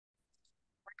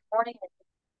Morning.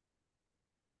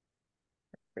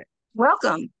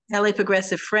 Welcome, LA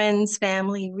Progressive friends,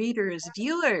 family, readers,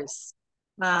 viewers.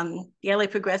 The LA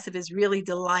Progressive is really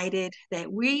delighted that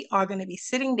we are going to be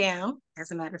sitting down.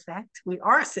 As a matter of fact, we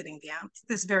are sitting down at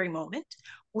this very moment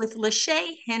with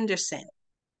Shae Henderson.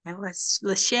 And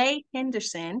Shae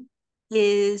Henderson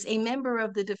is a member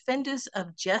of the Defenders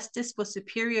of Justice for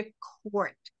Superior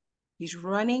Court. He's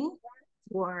running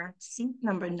for seat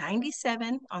number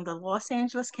 97 on the Los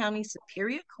Angeles County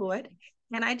Superior Court.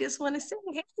 And I just want to say,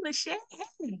 hey, Shae,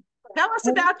 hey, tell us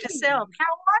about yourself.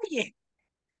 How are you?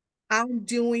 I'm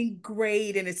doing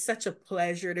great, and it's such a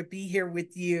pleasure to be here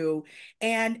with you.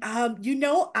 And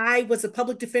I was a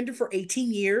public defender for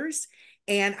 18 years,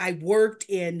 and I worked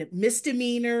in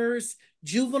misdemeanors,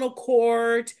 juvenile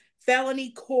court,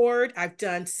 felony court. I've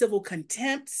done civil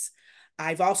contempts.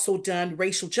 I've also done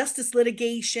racial justice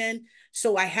litigation.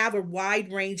 So I have a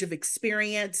wide range of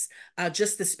experience.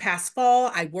 Just this past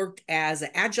fall, I worked as an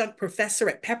adjunct professor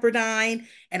at Pepperdine,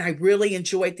 and I really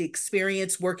enjoyed the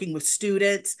experience working with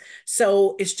students.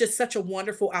 So it's just such a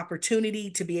wonderful opportunity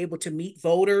to be able to meet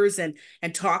voters and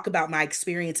talk about my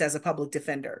experience as a public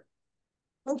defender.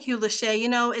 Thank you, Shae. You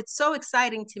know, it's so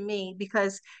exciting to me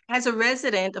because as a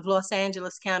resident of Los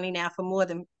Angeles County now for more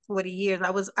than 40 years,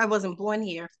 I wasn't born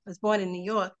here. I was born in New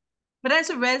York. But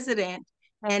as a resident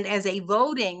and as a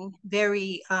voting,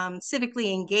 very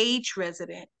civically engaged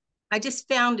resident, I just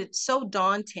found it so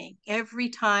daunting every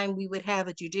time we would have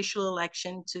a judicial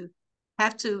election to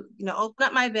have to, open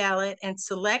up my ballot and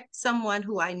select someone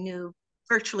who I knew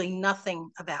virtually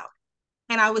nothing about.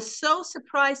 And I was so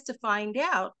surprised to find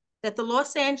out that the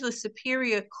Los Angeles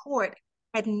Superior Court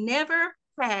had never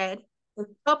had a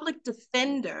public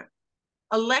defender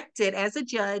elected as a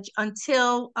judge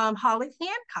until Holly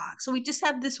Hancock. So we just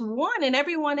have this one, and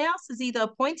everyone else is either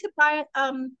appointed by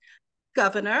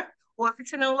governor, or if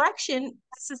it's an election,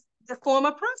 this is the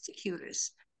former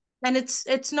prosecutors. And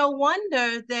it's no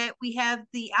wonder that we have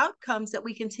the outcomes that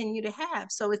we continue to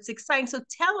have. So it's exciting. So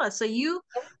tell us. So you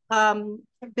have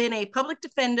been a public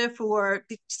defender for,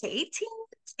 did you say 18?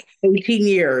 18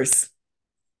 years.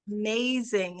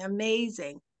 Amazing,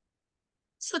 amazing.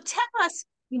 So tell us,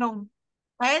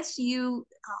 as you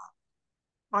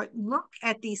look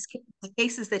at these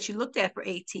cases that you looked at for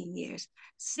 18 years,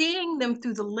 seeing them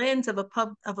through the lens of a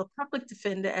public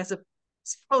defender as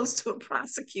opposed to a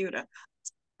prosecutor,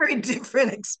 very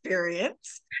different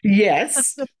experience.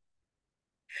 Yes,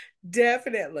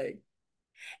 definitely.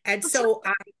 And so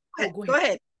I, Go oh, ahead. go Go ahead.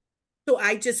 ahead. So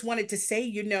I just wanted to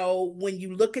say, when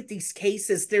you look at these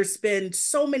cases, there's been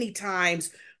so many times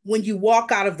when you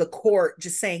walk out of the court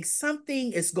just saying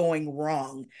something is going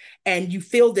wrong. And you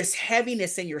feel this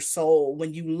heaviness in your soul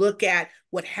when you look at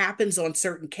what happens on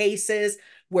certain cases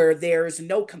where there's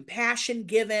no compassion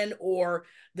given, or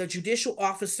the judicial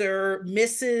officer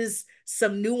misses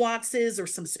some nuances or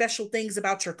some special things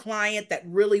about your client that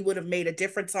really would have made a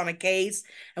difference on a case.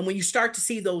 And when you start to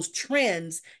see those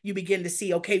trends, you begin to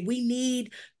see, okay, we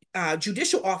need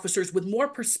judicial officers with more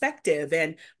perspective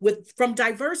and with from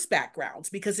diverse backgrounds,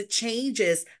 because it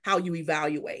changes how you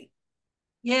evaluate.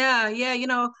 Yeah,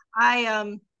 yeah.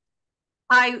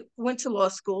 I went to law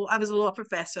school. I was a law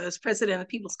professor. I was president of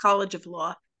People's College of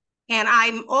Law. And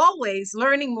I'm always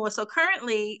learning more. So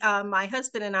currently, my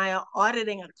husband and I are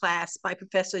auditing a class by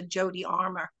Professor Jody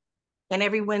Armour. And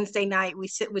every Wednesday night, we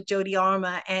sit with Jody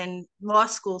Armour and law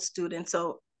school students.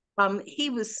 So he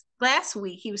was last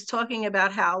week, he was talking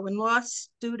about how when law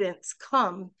students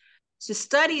come to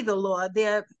study the law,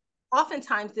 they're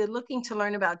looking to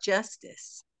learn about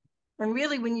justice. And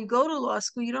really, when you go to law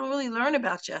school, you don't really learn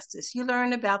about justice. You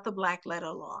learn about the black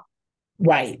letter law.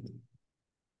 Right.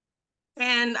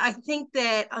 And I think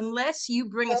that unless you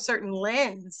bring a certain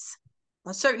lens,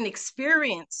 a certain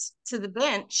experience to the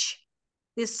bench,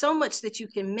 there's so much that you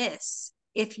can miss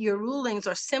if your rulings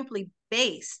are simply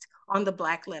based on the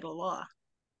black letter law.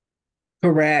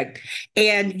 Correct.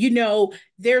 And,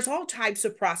 there's all types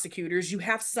of prosecutors. You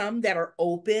have some that are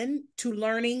open to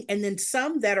learning, and then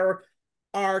some that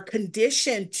are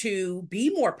conditioned to be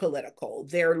more political.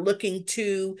 They're looking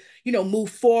to, move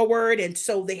forward. And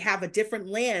so they have a different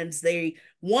lens. They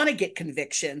want to get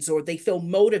convictions, or they feel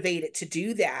motivated to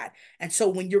do that. And so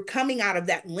when you're coming out of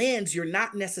that lens, you're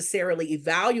not necessarily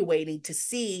evaluating to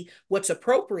see what's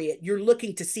appropriate. You're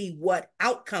looking to see what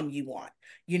outcome you want.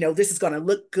 This is going to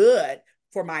look good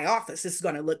for my office. This is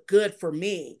going to look good for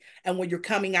me. And when you're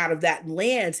coming out of that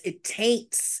lens, it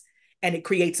taints and it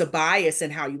creates a bias in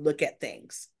how you look at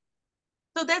things.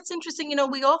 So that's interesting.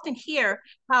 We often hear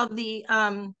how the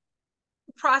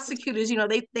prosecutors,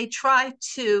 they try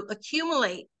to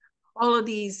accumulate all of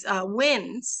these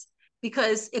wins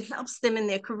because it helps them in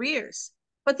their careers.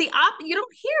 But you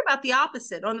don't hear about the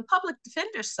opposite on the public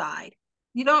defender side.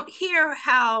 You don't hear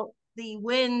how the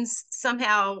wins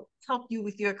somehow help you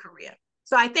with your career.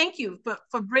 So I thank you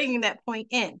for bringing that point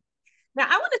in. Now,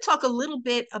 I want to talk a little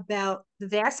bit about the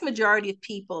vast majority of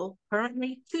people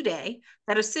currently today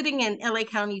that are sitting in LA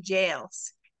County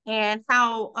jails and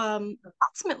how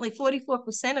approximately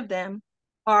 44% of them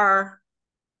are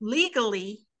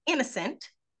legally innocent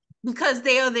because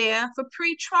they are there for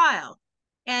pre-trial.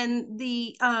 And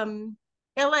the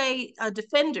LA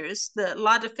defenders, the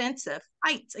La Defensa,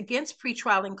 fights against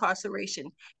pretrial incarceration.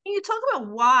 Can you talk about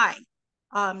why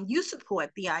you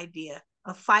support the idea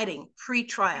of fighting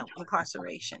pretrial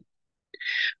incarceration?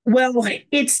 Well,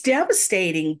 it's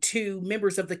devastating to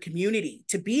members of the community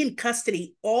to be in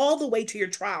custody all the way to your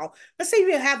trial. Let's say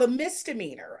you have a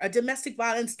misdemeanor, a domestic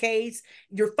violence case,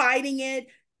 you're fighting it.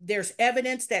 There's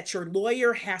evidence that your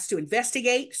lawyer has to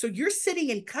investigate. So you're sitting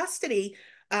in custody,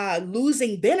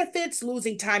 losing benefits,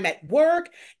 losing time at work.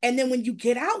 And then when you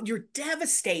get out, you're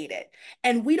devastated.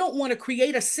 And we don't want to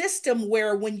create a system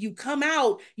where when you come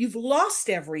out, you've lost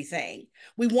everything.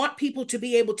 We want people to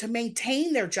be able to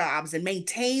maintain their jobs and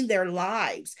maintain their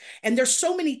lives. And there's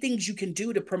so many things you can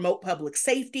do to promote public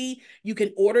safety. You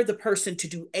can order the person to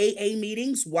do AA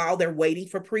meetings while they're waiting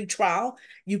for pretrial.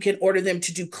 You can order them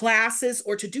to do classes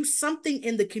or to do something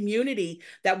in the community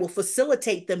that will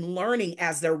facilitate them learning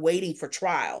as they're waiting for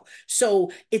trial.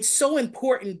 So it's so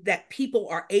important that people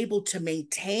are able to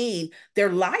maintain their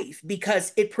life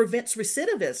because it prevents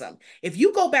recidivism. If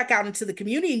you go back out into the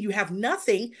community and you have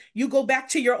nothing, you go back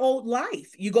to your old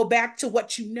life. You go back to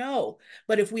what you know.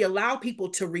 But if we allow people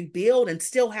to rebuild and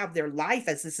still have their life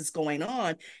as this is going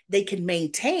on, they can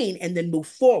maintain and then move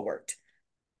forward.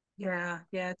 Yeah,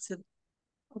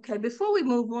 okay. Before we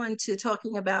move on to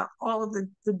talking about all of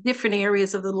the different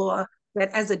areas of the law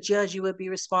that as a judge you would be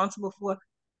responsible for,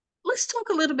 let's talk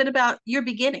a little bit about your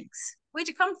beginnings. Where'd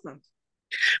you come from?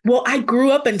 Well, I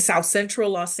grew up in South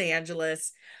Central Los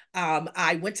Angeles.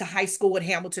 I went to high school at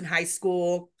Hamilton High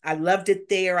School. I loved it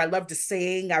there. I love to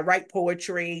sing. I write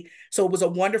poetry. So it was a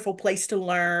wonderful place to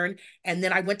learn. And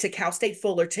then I went to Cal State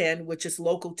Fullerton, which is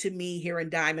local to me here in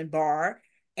Diamond Bar.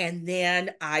 And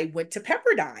then I went to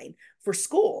Pepperdine for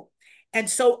school. And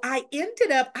so I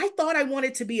thought I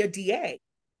wanted to be a DA.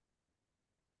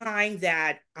 Time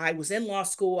that I was in law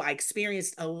school, I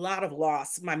experienced a lot of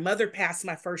loss. My mother passed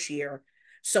my first year.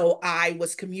 So I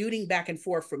was commuting back and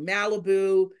forth from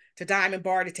Malibu to Diamond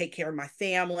Bar to take care of my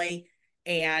family.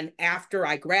 And after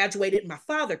I graduated, my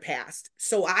father passed.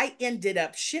 So I ended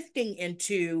up shifting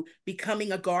into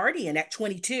becoming a guardian at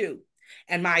 22.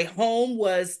 And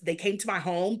they came to my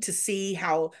home to see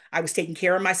how I was taking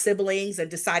care of my siblings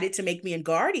and decided to make me a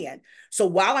guardian. So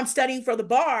while I'm studying for the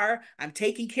bar, I'm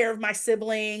taking care of my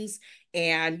siblings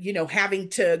and, having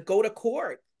to go to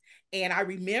court. And I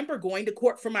remember going to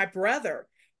court for my brother.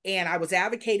 And I was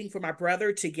advocating for my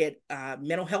brother to get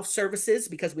mental health services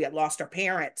because we had lost our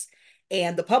parents.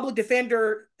 And the public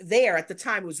defender there at the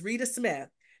time was Rita Smith.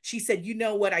 She said, "You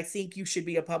know what? I think you should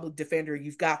be a public defender.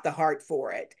 You've got the heart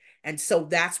for it." And so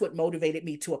that's what motivated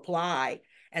me to apply.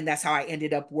 And that's how I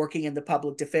ended up working in the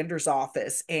public defender's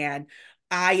office. And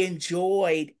I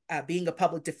enjoyed being a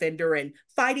public defender and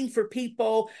fighting for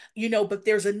people, but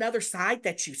there's another side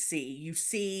that you see. You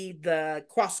see the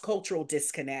cross-cultural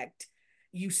disconnect.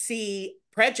 You see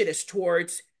prejudice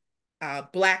towards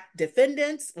Black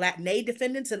defendants, Latinx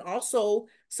defendants, and also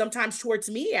sometimes towards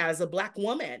me as a Black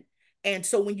woman. And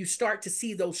so when you start to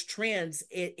see those trends,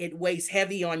 it weighs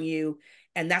heavy on you.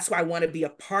 And that's why I want to be a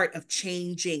part of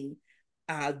changing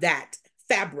that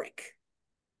fabric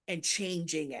and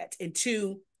changing it. And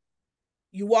two,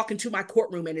 you walk into my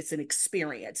courtroom and it's an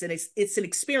experience. And it's an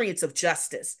experience of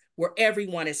justice where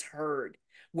everyone is heard,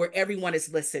 where everyone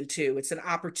is listened to. It's an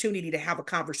opportunity to have a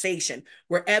conversation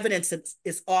where evidence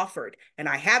is offered. And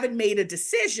I haven't made a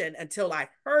decision until I've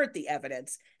heard the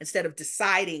evidence instead of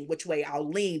deciding which way I'll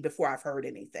lean before I've heard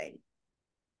anything.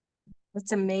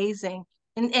 That's amazing.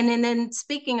 And then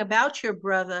speaking about your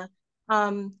brother,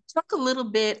 talk a little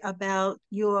bit about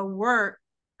your work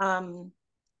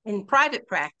in private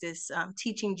practice,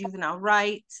 teaching juvenile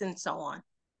rights and so on.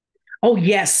 Oh,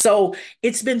 yes. So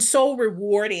it's been so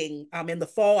rewarding. In the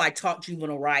fall, I taught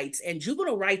juvenile rights, and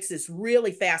juvenile rights is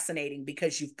really fascinating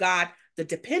because you've got the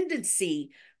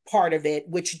dependency part of it,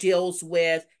 which deals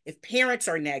with if parents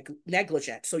are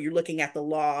negligent. So you're looking at the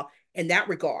law in that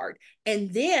regard.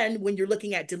 And then when you're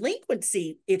looking at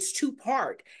delinquency, it's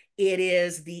two-part. It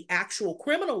is the actual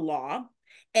criminal law,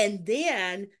 and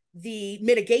then the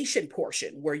mitigation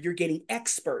portion where you're getting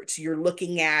experts. You're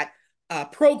looking at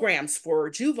programs for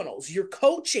juveniles. You're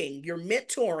coaching, you're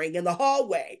mentoring in the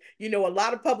hallway. You know, a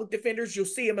lot of public defenders, you'll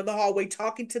see them in the hallway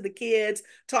talking to the kids,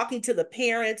 talking to the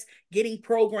parents, getting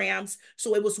programs.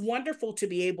 So it was wonderful to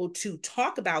be able to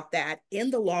talk about that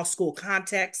in the law school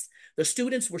context. The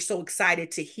students were so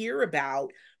excited to hear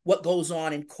about what goes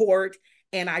on in court.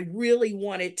 And I really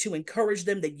wanted to encourage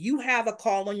them that you have a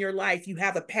call on your life, you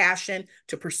have a passion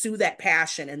to pursue that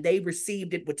passion. And they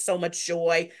received it with so much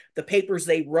joy. The papers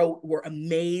they wrote were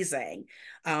amazing.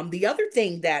 The other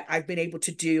thing that I've been able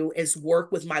to do is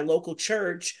work with my local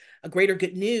church, a Greater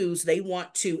Good News. They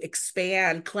want to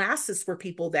expand classes for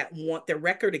people that want their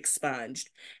record expunged.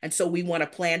 And so we want to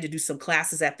plan to do some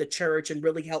classes at the church and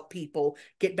really help people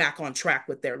get back on track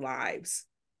with their lives.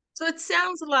 So it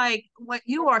sounds like what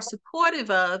you are supportive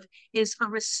of is a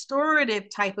restorative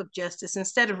type of justice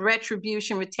instead of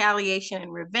retribution, retaliation,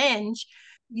 and revenge.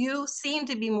 You seem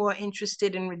to be more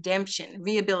interested in redemption,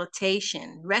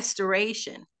 rehabilitation,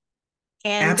 restoration.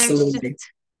 And there's just, Absolutely.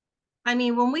 I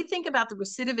mean, when we think about the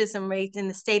recidivism rate in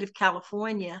the state of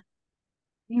California,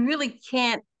 you really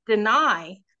can't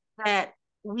deny that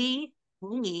we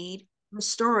need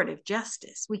restorative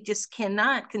justice. We just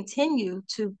cannot continue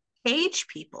to cage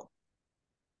people.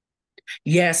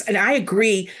 Yes, and I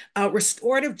agree.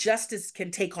 Restorative justice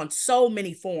can take on so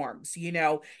many forms. You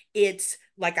know, it's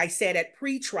like I said at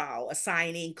pretrial,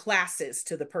 assigning classes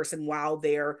to the person while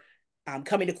they're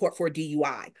coming to court for a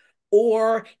DUI.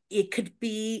 Or it could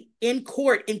be in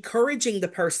court, encouraging the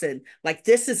person, like,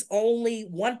 this is only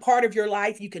one part of your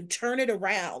life. You can turn it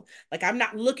around. Like, I'm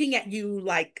not looking at you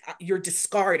like you're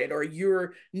discarded or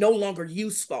you're no longer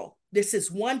useful. This is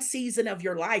one season of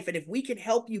your life. And if we can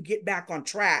help you get back on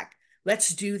track,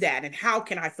 let's do that. And how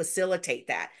can I facilitate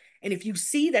that? And if you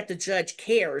see that the judge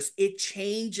cares, it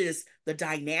changes the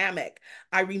dynamic.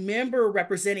 I remember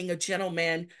representing a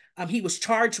gentleman. He was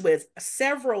charged with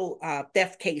several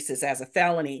theft cases as a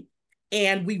felony.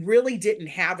 And we really didn't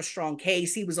have a strong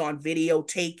case. He was on video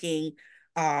taking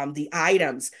the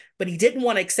items, but he didn't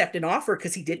want to accept an offer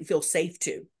because he didn't feel safe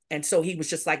to. And so he was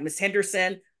just like, Miss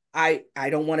Henderson, I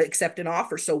don't want to accept an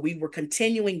offer. So we were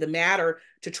continuing the matter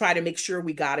to try to make sure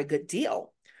we got a good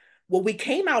deal. Well, we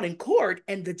came out in court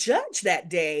and the judge that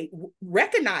day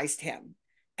recognized him.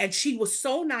 And she was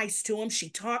so nice to him. She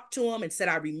talked to him and said,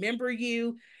 I remember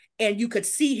you. And you could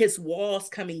see his walls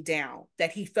coming down,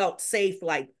 that he felt safe,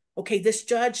 like, okay, this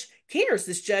judge cares.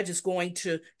 This judge is going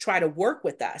to try to work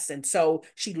with us. And so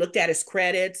she looked at his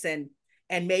credits and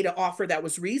made an offer that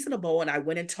was reasonable. And I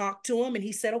went and talked to him and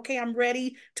he said, okay, I'm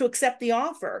ready to accept the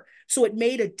offer. So it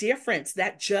made a difference.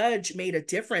 That judge made a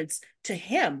difference to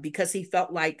him because he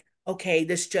felt like, okay,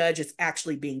 this judge is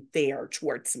actually being fair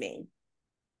towards me.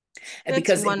 And That's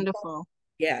because, wonderful.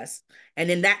 yes. And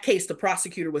in that case, the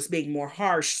prosecutor was being more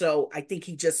harsh. So I think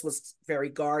he just was very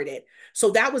guarded.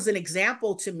 So that was an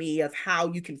example to me of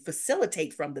how you can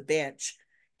facilitate from the bench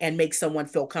and make someone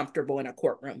feel comfortable in a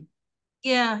courtroom.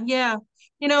 Yeah, yeah.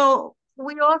 You know,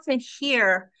 we often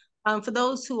hear for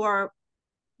those who are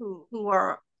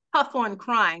tough on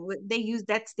crime, they use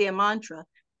that's their mantra.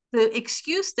 The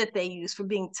excuse that they use for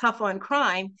being tough on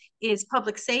crime is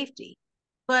public safety.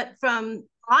 But from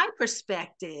my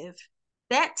perspective,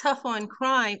 that tough on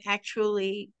crime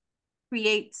actually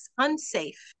creates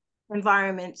unsafe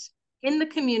environments in the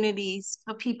communities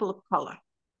of people of color.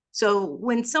 So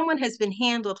when someone has been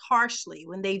handled harshly,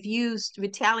 when they've used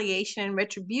retaliation and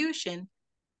retribution,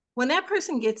 when that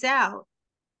person gets out,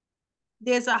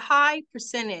 there's a high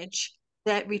percentage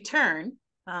that return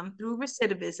through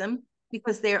recidivism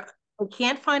because they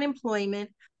can't find employment.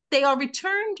 They are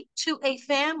returned to a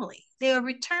family. They are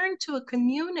returned to a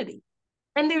community,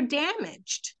 and they're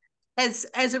damaged as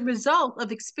a result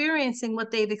of experiencing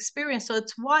what they've experienced. So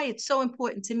it's why it's so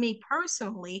important to me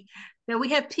personally that we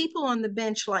have people on the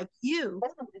bench like you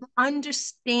who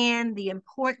understand the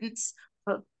importance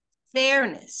of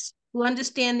fairness, who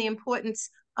understand the importance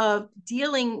of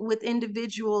dealing with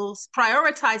individuals,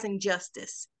 prioritizing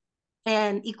justice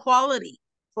and equality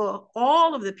for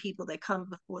all of the people that come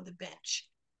before the bench.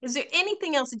 Is there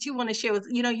anything else that you want to share with,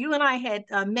 you and I had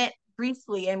met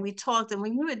briefly and we talked, and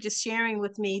when you were just sharing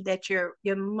with me that your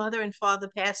mother and father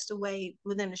passed away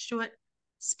within a short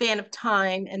span of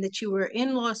time and that you were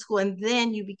in law school and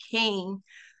then you became,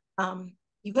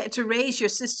 you had to raise your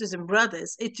sisters and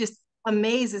brothers. It just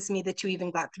amazes me that you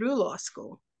even got through law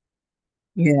school.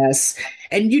 Yes.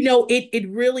 And you know, it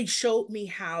really showed me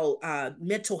how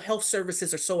mental health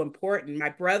services are so important. My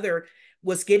brother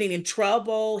was getting in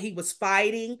trouble, he was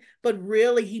fighting, but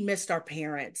really he missed our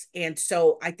parents. And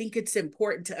so I think it's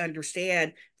important to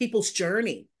understand people's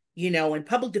journey, you know, and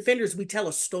public defenders, we tell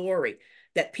a story.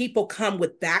 that people come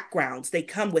with backgrounds, they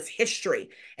come with history.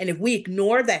 And if we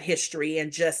ignore that history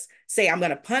and just say, I'm going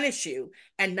to punish you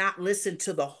and not listen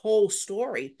to the whole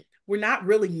story, we're not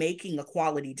really making a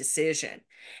quality decision.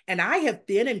 And I have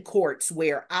been in courts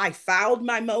where I filed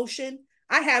my motion.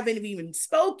 I haven't even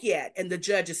spoke yet. And the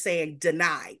judge is saying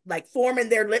denied, like forming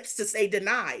their lips to say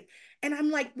denied. And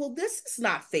I'm like, well, this is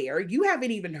not fair. You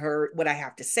haven't even heard what I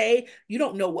have to say. You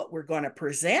don't know what we're going to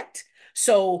present.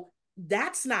 So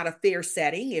that's not a fair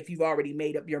setting. If you've already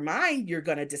made up your mind, you're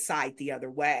going to decide the other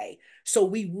way. So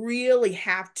we really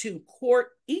have to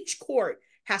each court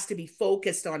has to be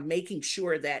focused on making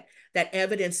sure that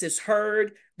evidence is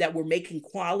heard, that we're making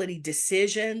quality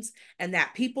decisions, and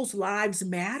that people's lives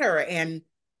matter. And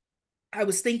I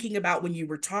was thinking about, when you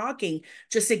were talking,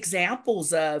 just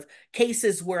examples of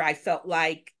cases where I felt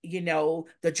like,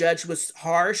 the judge was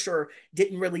harsh or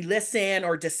didn't really listen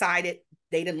or decided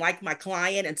they didn't like my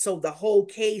client. And so the whole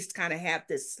case kind of had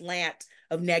this slant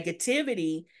of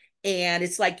negativity. And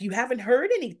it's like, you haven't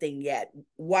heard anything yet.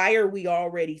 Why are we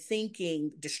already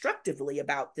thinking destructively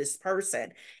about this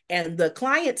person? And the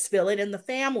clients feel it and the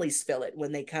families feel it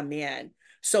when they come in.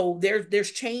 So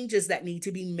there's changes that need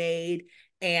to be made.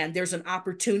 And there's an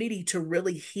opportunity to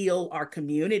really heal our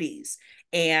communities.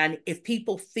 And if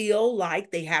people feel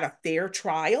like they had a fair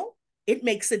trial, it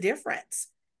makes a difference.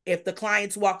 If the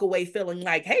clients walk away feeling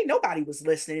like, hey, nobody was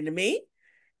listening to me,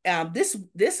 this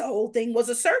whole thing was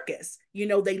a circus,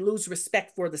 they lose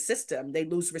respect for the system. They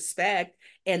lose respect.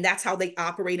 And that's how they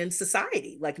operate in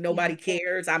society. Like, nobody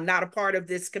cares. I'm not a part of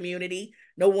this community.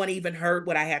 No one even heard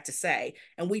what I had to say.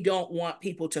 And we don't want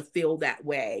people to feel that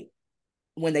way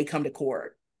when they come to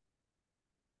court.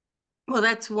 Well,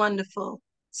 that's wonderful.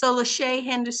 So, Shae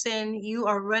Henderson, you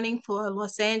are running for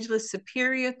Los Angeles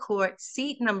Superior Court,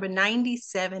 seat number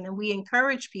 97, and we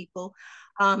encourage people.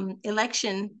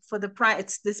 Election for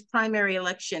it's this primary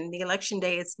election. The election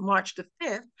day is March the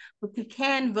 5th, but you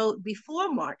can vote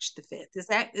before March the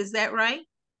 5th. Is that right?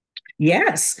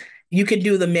 Yes, you can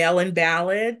do the mail-in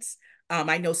ballots.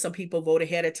 I know some people vote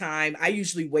ahead of time. I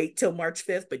usually wait till March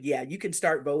 5th, but yeah, you can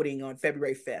start voting on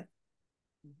February 5th.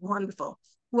 Wonderful.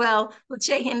 Well,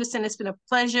 Shae Henderson, it's been a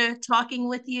pleasure talking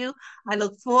with you. I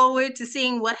look forward to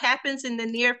seeing what happens in the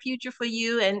near future for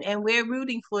you, and we're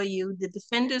rooting for you. The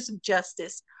Defenders of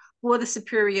Justice for the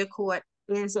Superior Court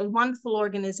is a wonderful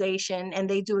organization, and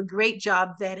they do a great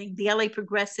job vetting. The LA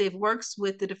Progressive works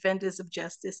with the Defenders of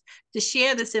Justice to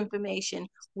share this information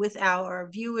with our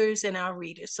viewers and our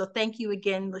readers. So thank you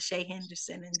again, Shae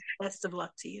Henderson, and best of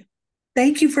luck to you.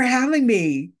 Thank you for having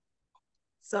me.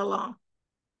 So long.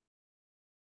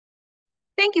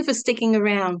 Thank you for sticking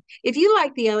around. If you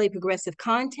like the LA Progressive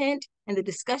content and the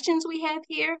discussions we have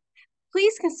here,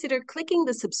 please consider clicking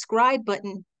the subscribe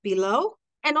button below,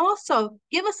 and also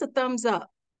give us a thumbs up.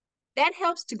 That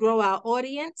helps to grow our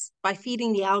audience by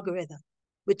feeding the algorithm,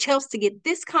 which helps to get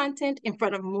this content in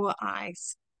front of more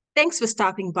eyes. Thanks for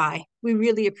stopping by. We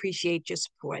really appreciate your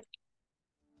support.